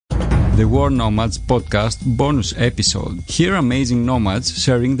the War Nomads podcast bonus episode. Hear amazing nomads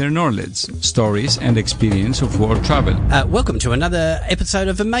sharing their knowledge, stories, and experience of war travel. Welcome to another episode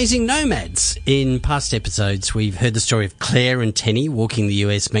of Amazing Nomads. In past episodes, we've heard the story of Claire and Tenny walking the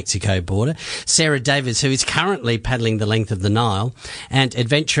US-Mexico border, Sarah Davis, who is currently paddling the length of the Nile, and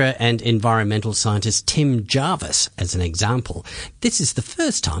adventurer and environmental scientist Tim Jarvis as an example. This is the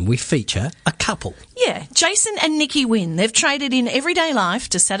first time we feature a couple. Yeah, Jason and Nikki Wynn. They've traded in everyday life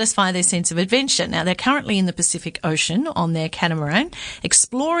to satisfy their sense of adventure. Now, they're currently in the Pacific Ocean on their Catamaran,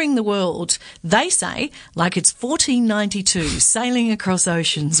 exploring the world, they say, like it's 1492, sailing across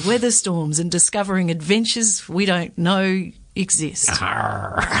oceans, weather storms, and discovering adventures we don't know exist.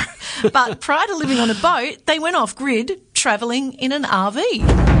 But prior to living on a boat, they went off-grid, travelling in an RV.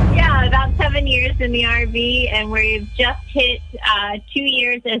 Yeah, about 7 years in the RV, and we've just hit 2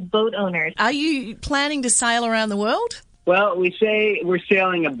 years as boat owners. Are you planning to sail around the world? Well, we say we're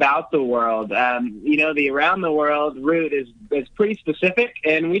sailing about the world. The around the world route is pretty specific,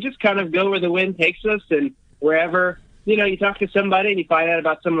 and we just kind of go where the wind takes us, and wherever, you talk to somebody and you find out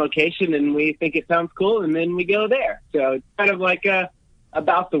about some location and we think it sounds cool, and then we go there. So it's kind of like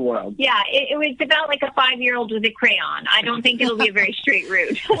about the world. Yeah, it was about like a 5-year-old with a crayon. I don't think it'll be a very straight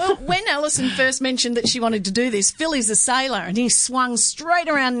route. Well, when Alison first mentioned that she wanted to do this, Phil is a sailor, and he swung straight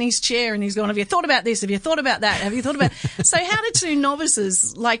around in his chair and he's gone, have you thought about this? Have you thought about that? Have you thought about... So how did two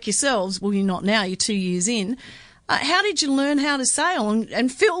novices like yourselves, well, you're not now, you're 2 years in, how did you learn how to sail?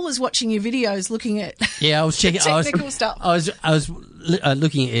 And Phil was watching your videos looking at I was checking technical stuff. I was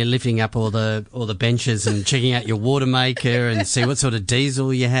looking at you lifting up all the benches and checking out your water maker and see what sort of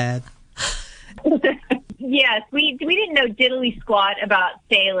diesel you had. Yes, we didn't know diddly squat about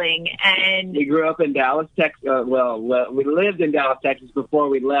sailing, and we grew up in Dallas, Texas. We lived in Dallas, Texas before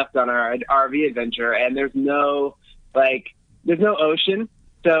we left on our RV adventure, and there's no ocean.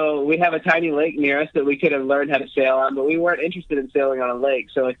 So we have a tiny lake near us that we could have learned how to sail on, but we weren't interested in sailing on a lake.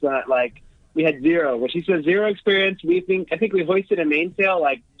 So it's not like we had zero. When she says zero experience, I think we hoisted a mainsail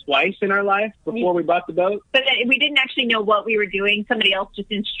like twice in our life before we bought the boat. But we didn't actually know what we were doing. Somebody else just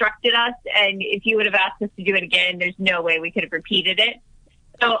instructed us, and if you would have asked us to do it again, there's no way we could have repeated it.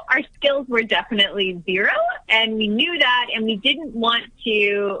 So our skills were definitely zero, and we knew that, and we didn't want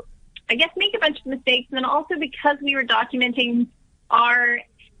to, I guess, make a bunch of mistakes. And then also because we were documenting our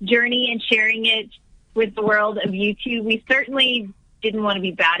journey and sharing it with the world of YouTube, we certainly didn't want to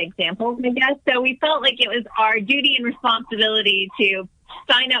be bad examples, I guess. So we felt like it was our duty and responsibility to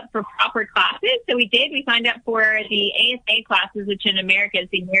sign up for proper classes. So we did. We signed up for the ASA classes, which in America is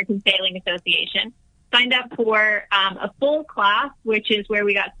the American Sailing Association. Signed up for a full class, which is where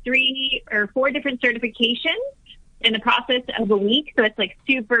we got 3 or 4 different certifications in the process of a week. So it's like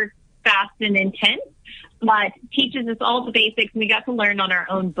super fast and intense, but teaches us all the basics, and we got to learn on our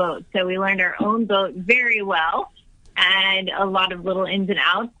own boat. So we learned our own boat very well, and a lot of little ins and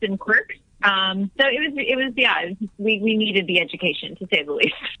outs and quirks. We needed the education, to say the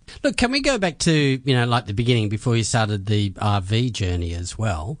least. Look, can we go back to, like the beginning before you started the RV journey as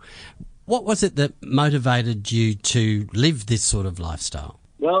well? What was it that motivated you to live this sort of lifestyle?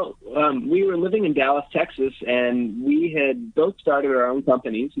 Well, we were living in Dallas, Texas, and we had both started our own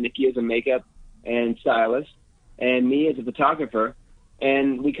companies, Nikki as a makeup and stylist, and me as a photographer.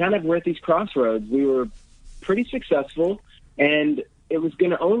 And we kind of were at these crossroads. We were pretty successful, and it was going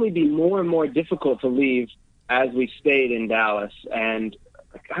to only be more and more difficult to leave as we stayed in Dallas. And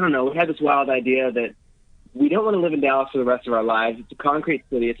I don't know, we had this wild idea that we don't want to live in Dallas for the rest of our lives. It's a concrete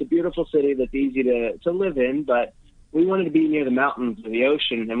city. It's a beautiful city that's easy to live in, but we wanted to be near the mountains or the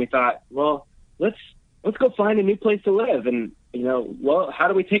ocean. And we thought, well, let's go find a new place to live. And, how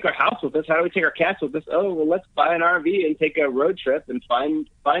do we take our house with us? How do we take our cats with us? Oh, well, let's buy an RV and take a road trip and find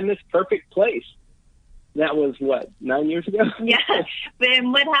this perfect place. That was, 9 years ago? Yeah.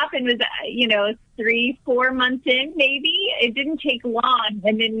 Then what happened was, 3-4 months in, maybe. It didn't take long.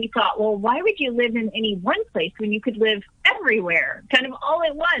 And then we thought, well, why would you live in any one place when you could live everywhere, kind of all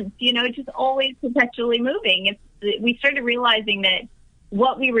at once, just always perpetually moving? We started realizing that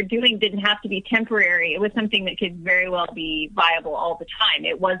what we were doing didn't have to be temporary. It was something that could very well be viable all the time.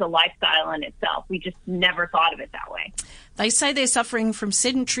 It was a lifestyle in itself. We just never thought of it that way. They say they're suffering from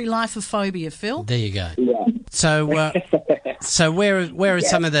sedentary lifeophobia, Phil. There you go. Yeah. So where are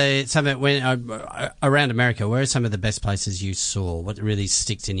some of around America? Where are some of the best places you saw? What really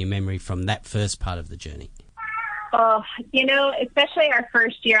sticks in your memory from that first part of the journey? Especially our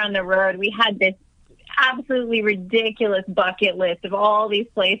first year on the road, we had this absolutely ridiculous bucket list of all these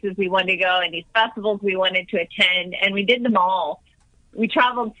places we wanted to go and these festivals we wanted to attend, and we did them all. We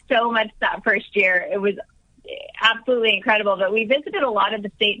traveled so much that first year. It absolutely incredible. But we visited a lot of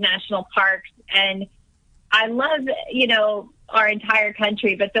the state national parks, and I love, our entire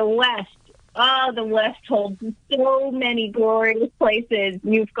country, but the West. Oh, the West holds so many glorious places.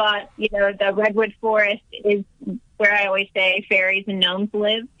 You've got, the Redwood Forest is where I always say fairies and gnomes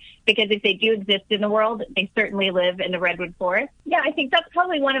live, because if they do exist in the world, they certainly live in the Redwood Forest. Yeah, I think that's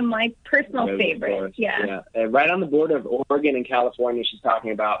probably one of my personal favorites. Forest. Yeah. Right on the border of Oregon and California, she's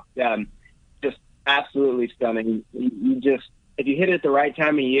talking about. Just absolutely stunning. If you hit it at the right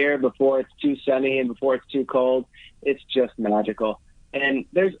time of year, before it's too sunny and before it's too cold, it's just magical. And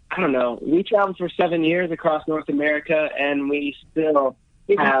we traveled for 7 years across North America, and we still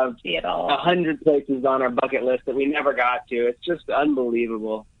have 100 places on our bucket list that we never got to. It's just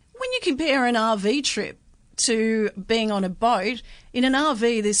unbelievable. When you compare an RV trip to being on a boat, in an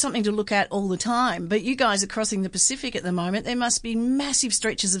RV there's something to look at all the time, but you guys are crossing the Pacific at the moment. There must be massive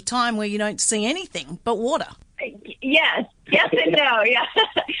stretches of time where you don't see anything but water. Yes and no, yeah.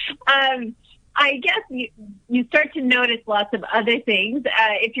 I guess you start to notice lots of other things.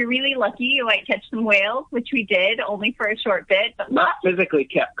 If you're really lucky, you might catch some whales, which we did, only for a short bit. But not physically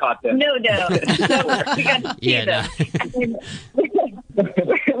caught them. No. So we got to see them.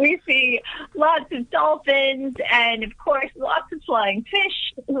 We see lots of dolphins and, of course, lots of flying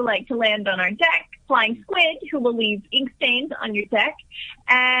fish who like to land on our deck, flying squid who will leave ink stains on your deck,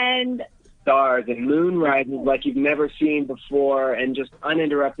 and stars and moon rises like you've never seen before, and just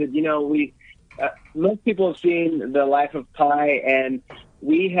uninterrupted. Most people have seen The Life of Pi, and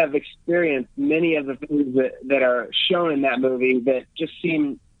we have experienced many of the things that are shown in that movie that just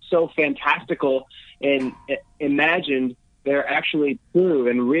seem so fantastical and imagined. They're actually true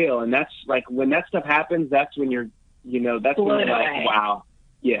and real, and that's like when that stuff happens. That's when you're like, wow,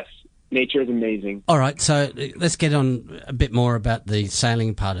 yes, nature is amazing. All right, so let's get on a bit more about the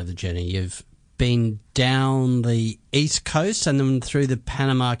sailing part of the journey. You've been down the east coast and then through the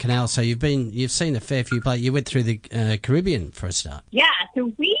Panama Canal, so you've seen a fair few places. You went through the Caribbean for a start. Yeah,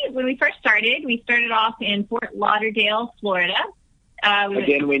 so when we first started, we started off in Fort Lauderdale, Florida.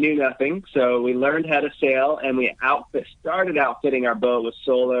 Again, we knew nothing, so we learned how to sail, and we started outfitting our boat with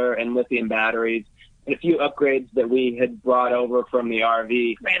solar and lithium batteries and a few upgrades that we had brought over from the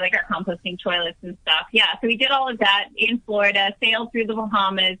RV. Right, like our composting toilets and stuff. Yeah, so we did all of that in Florida, sailed through the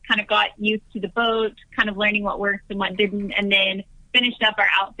Bahamas, kind of got used to the boat, kind of learning what works and what didn't, and then finished up our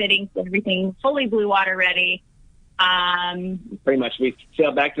outfitting, so everything fully blue water ready. Pretty much, we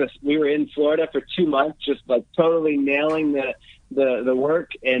sailed back we were in Florida for 2 months, just like totally nailing the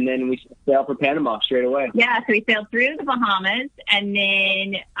work, and then we sailed for Panama straight away. Yeah, so we sailed through the Bahamas, and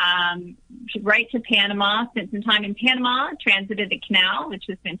then right to Panama, spent some time in Panama, transited the canal, which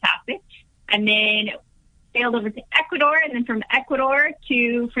was fantastic, and then sailed over to Ecuador, and then from Ecuador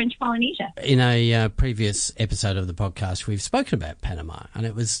to French Polynesia. In a previous episode of the podcast, we've spoken about Panama, and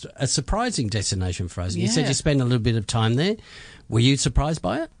it was a surprising destination for us. Yeah. You said you spent a little bit of time there. Were you surprised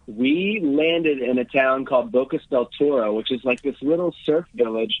by it? We landed in a town called Bocas del Toro, which is like this little surf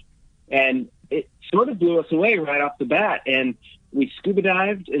village, and it sort of blew us away right off the bat. And we scuba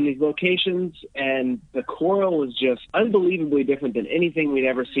dived in these locations, and the coral was just unbelievably different than anything we'd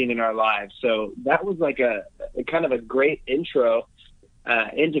ever seen in our lives. So that was like a kind of a great intro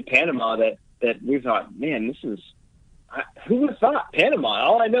into Panama that we thought, man, this is... who would have thought Panama?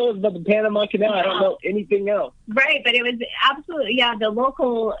 All I know is about the Panama Canal. I don't know anything else. Right, but it was absolutely, the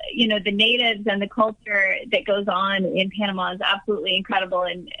local, the natives and the culture that goes on in Panama is absolutely incredible.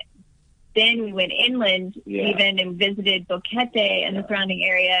 And then we went inland even and visited Boquete and the surrounding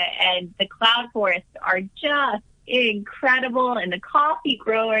area, and the cloud forests are just incredible, and the coffee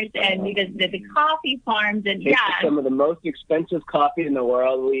growers, and we visited the coffee farms, and some of the most expensive coffee in the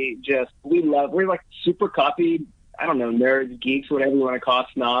world. We're like super coffee, I don't know, nerds, geeks, whatever you want to call it,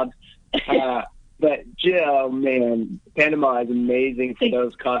 snobs. But, man, Panama is amazing for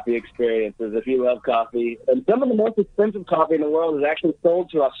those coffee experiences if you love coffee. And some of the most expensive coffee in the world is actually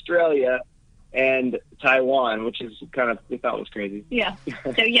sold to Australia and Taiwan, which is kind of, we thought was crazy. Yeah.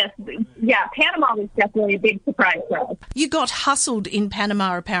 So, yes, Panama was definitely a big surprise for us. You got hustled in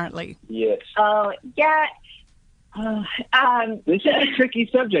Panama, apparently. Yes. Oh, yeah. This is a tricky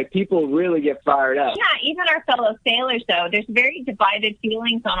subject. People really get fired up. Yeah, even our fellow sailors, though, there's very divided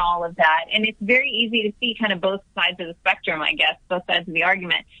feelings on all of that. And it's very easy to see kind of both sides of the spectrum, I guess, both sides of the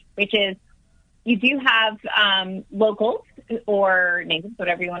argument, which is you do have locals or natives,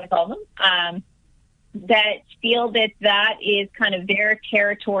 whatever you want to call them, that feel that is kind of their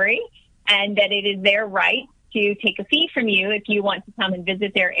territory and that it is their right to take a fee from you if you want to come and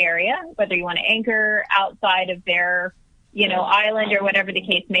visit their area, whether you want to anchor outside of their island or whatever the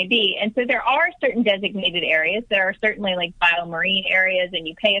case may be. And so there are certain designated areas. There are certainly like biomarine areas, and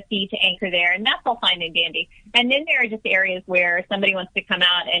you pay a fee to anchor there, and that's all fine and dandy. And then there are just areas where somebody wants to come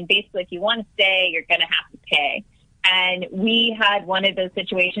out, and basically if you want to stay, you're going to have to pay. And we had one of those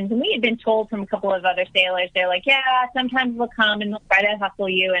situations, and we had been told from a couple of other sailors, they're like, yeah, sometimes they'll come and they'll try to hustle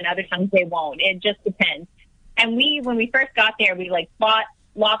you, and other times they won't. It just depends. And when we first got there, we bought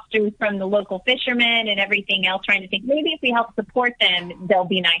lobsters from the local fishermen and everything else, trying to think maybe if we help support them, they'll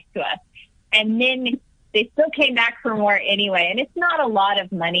be nice to us. And then they still came back for more anyway. And it's not a lot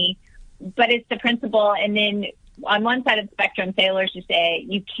of money, but it's the principle. And then on one side of the spectrum, sailors just say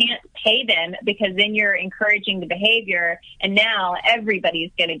you can't pay them because then you're encouraging the behavior, and now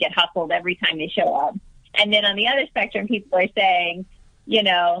everybody's going to get hustled every time they show up. And then on the other spectrum, people are saying,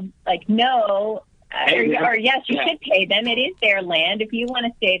 no, or yes, you should pay them. It is their land. If you want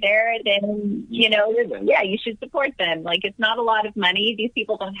to stay there, then, you should support them. It's not a lot of money. These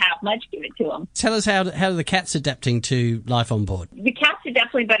people don't have much. Give it to them. Tell us how are the cats adapting to life on board? The cats are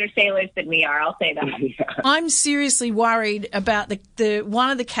definitely better sailors than we are. I'll say that. Yeah. I'm seriously worried about the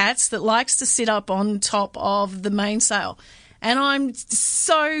one of the cats that likes to sit up on top of the mainsail. And I'm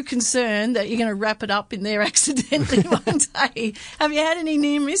so concerned that you're going to wrap it up in there accidentally one day. Have you had any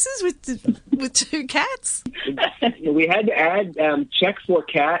near misses with two cats? We had to add check for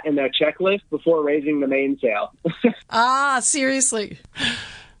cat in their checklist before raising the mainsail. Seriously.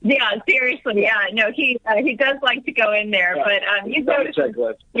 Yeah, seriously. Yeah, no, he does like to go in there, but you notice.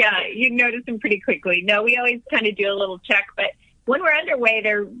 You notice him pretty quickly. No, we always kind of do a little check, but when we're underway,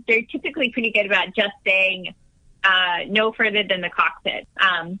 they're typically pretty good about just staying no further than the cockpit.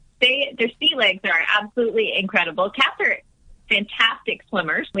 Their sea legs are absolutely incredible. Cats are fantastic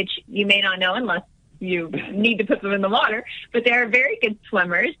swimmers, which you may not know unless you need to put them in the water, but they're very good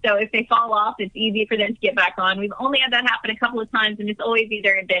swimmers. So if they fall off, it's easy for them to get back on. We've only had that happen a couple of times, and it's always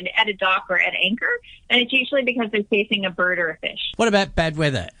either been at a dock or at anchor, and it's usually because they're chasing a bird or a fish. What about bad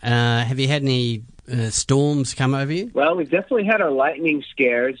weather? Have you had any storms come over you? Well, we've definitely had our lightning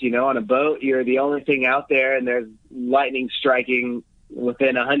scares. On a boat, you're the only thing out there, and there's lightning striking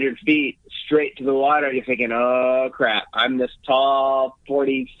within 100 feet straight to the water. You're thinking, oh, crap, I'm this tall,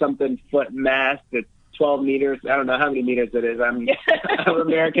 40-something foot mast that's 12 meters. I don't know how many meters it is. I'm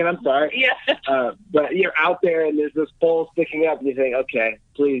American. I'm sorry. Yeah. But you're out there, and there's this pole sticking up, and you think, okay,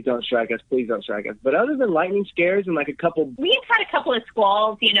 please don't strike us. Please don't strike us. But other than lightning scares and we've had a couple of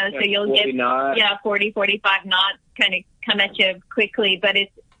squalls, so you'll get 40, 45 knots kind of come at you quickly, but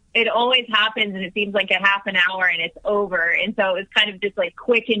it always happens, and it seems like a half an hour and it's over. And so it was kind of just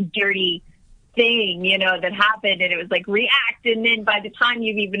quick and dirty thing, that happened, and it was react. And then by the time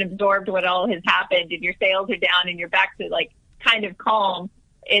you've even absorbed what all has happened and your sails are down and you're back to kind of calm,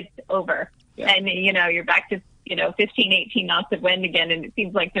 it's over. Yeah. And, you're back to, 15, 18 knots of wind again, and it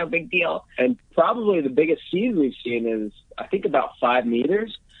seems like no big deal. And probably the biggest seas we've seen is, I think, about 5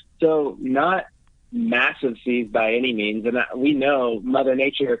 meters. So not massive seas by any means. And we know Mother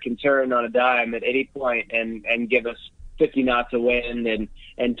Nature can turn on a dime at any point and give us 50 knots of wind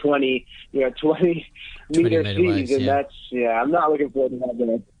and 20 meter seas. Waves, and that's, I'm not looking forward to having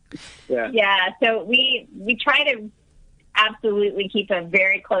it. Yeah. So we try to absolutely keep a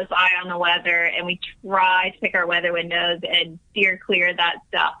very close eye on the weather, and we try to pick our weather windows and steer clear of that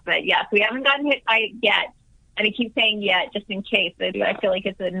stuff. But yes, we haven't gotten hit by it yet. And I keep saying yet, just in case. I feel like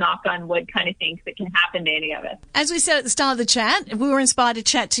it's a knock on wood kind of thing that can happen to any of us. As we said at the start of the chat, we were inspired to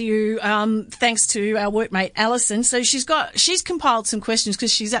chat to you thanks to our workmate Alison. So she's compiled some questions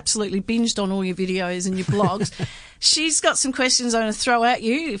because she's absolutely binged on all your videos and your blogs. She's got some questions I'm going to throw at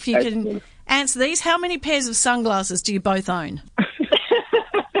you if you can answer these. How many pairs of sunglasses do you both own?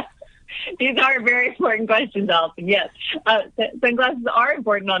 These are very important questions, Alison. Yes. Sunglasses are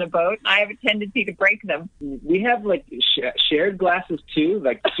important on a boat. I have a tendency to break them. We have shared glasses too,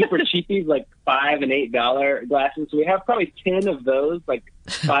 super cheapies, $5 and $8 glasses. So we have probably 10 of those, $5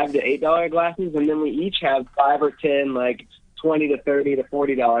 to $8 glasses. And then we each have 5 or 10, $20 to $30 to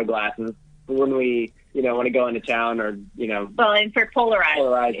 $40 glasses when we, want to go into town or, Well, and for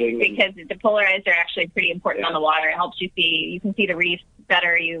polarizing. Because the polarized are actually pretty important on the water. It helps you can see the reef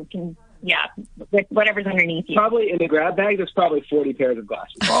better. You can, with whatever's underneath you. Probably in the grab bag, there's probably 40 pairs of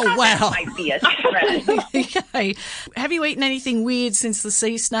glasses. Oh, wow. Might be a stretch. Okay. Have you eaten anything weird since the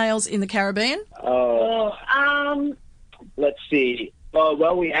sea snails in the Caribbean? Let's see.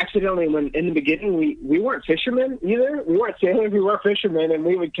 Well, we accidentally, in the beginning, we weren't fishermen either. We weren't sailors, we were fishermen, and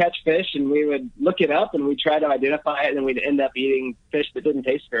we would catch fish, and we would look it up, and we'd try to identify it, and we'd end up eating fish that didn't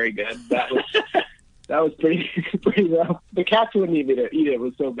taste very good. was pretty rough. The cats wouldn't even eat it. It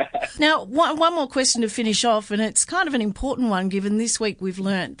was so bad. Now, one more question to finish off, and it's kind of an important one, given this week we've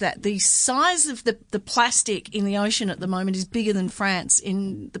learnt that the size of the plastic in the ocean at the moment is bigger than France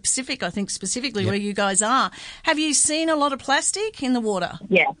in the Pacific, I think, specifically where you guys are. Have you seen a lot of plastic in the water?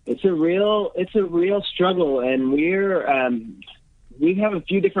 Yeah, it's a real struggle, and we have a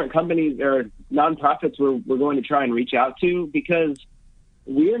few different companies or nonprofits we're going to try and reach out to, because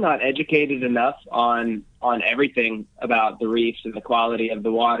we're not educated enough on everything about the reefs and the quality of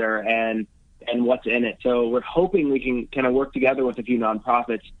the water and what's in it. So we're hoping we can kind of work together with a few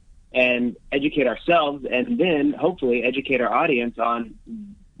nonprofits and educate ourselves, and then hopefully educate our audience on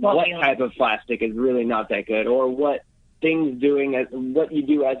what type of plastic is really not that good, or what things what you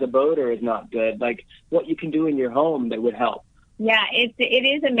do as a boater is not good, like what you can do in your home that would help. Yeah, it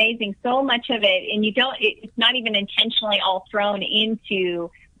is amazing. So much of it, and it's not even intentionally all thrown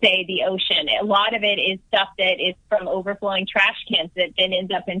into, say, the ocean. A lot of it is stuff that is from overflowing trash cans that then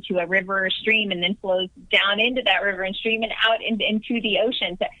ends up into a river or stream, and then flows down into that river and stream and out into the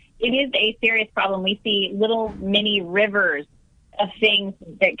ocean. So it is a serious problem. We see little mini rivers of things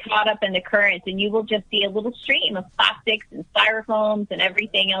that caught up in the currents, and you will just see a little stream of plastics and styrofoams and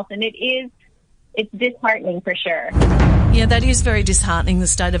everything else, and it's disheartening for sure. Yeah, that is very disheartening, the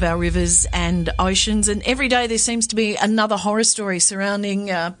state of our rivers and oceans. And every day there seems to be another horror story surrounding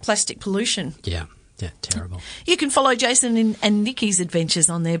plastic pollution. Yeah, terrible. You can follow Jason and Nikki's adventures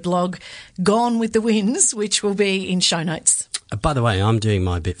on their blog, Gone with the Wynns, which will be in show notes. By the way, I'm doing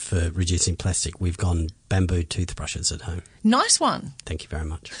my bit for reducing plastic. We've gone bamboo toothbrushes at home. Nice one. Thank you very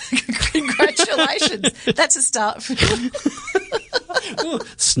much. Congratulations. That's a start. Ooh,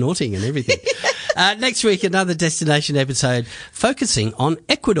 snorting and everything. Next week, another destination episode focusing on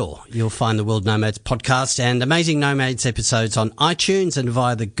Ecuador. You'll find the World Nomads podcast and Amazing Nomads episodes on iTunes and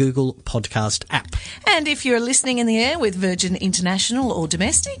via the Google Podcast app. And if you're listening in the air with Virgin International or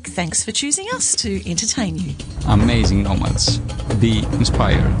domestic, thanks for choosing us to entertain you. Amazing Nomads. Be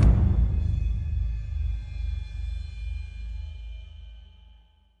inspired.